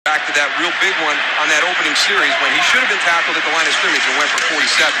after that real big one on that opening series when he should have been tackled at the line of scrimmage and went for 47.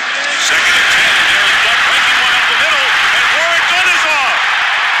 Second and 10, and there's Dunn breaking one up the middle, and Warrick Dunn is off.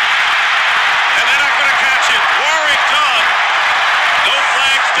 And they're not going to catch it. Warrick Dunn, no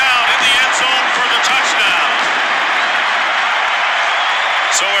flags down in the end zone for the touchdown.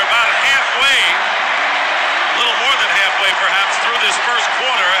 So we're about halfway, a little more than halfway perhaps, through this first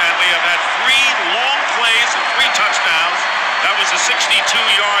quarter, and we have had 3 long plays and 3 touchdowns. That was a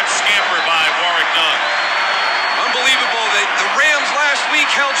 62-yard scamper by Warrick Dunn. Unbelievable that the Rams last week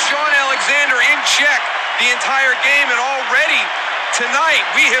held Sean Alexander in check the entire game, and already tonight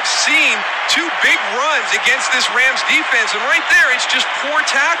we have seen 2 big runs against this Rams defense, and right there it's just poor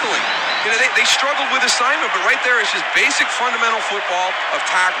tackling. You know, they struggled with assignment, but right there it's just basic fundamental football of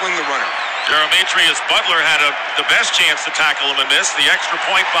tackling the runner. Demetrius Butler had the best chance to tackle him and miss. The extra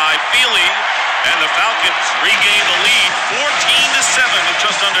point by Feely, and the Falcons regain the lead 14-7 with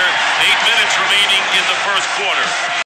just under 8 minutes remaining in the first quarter.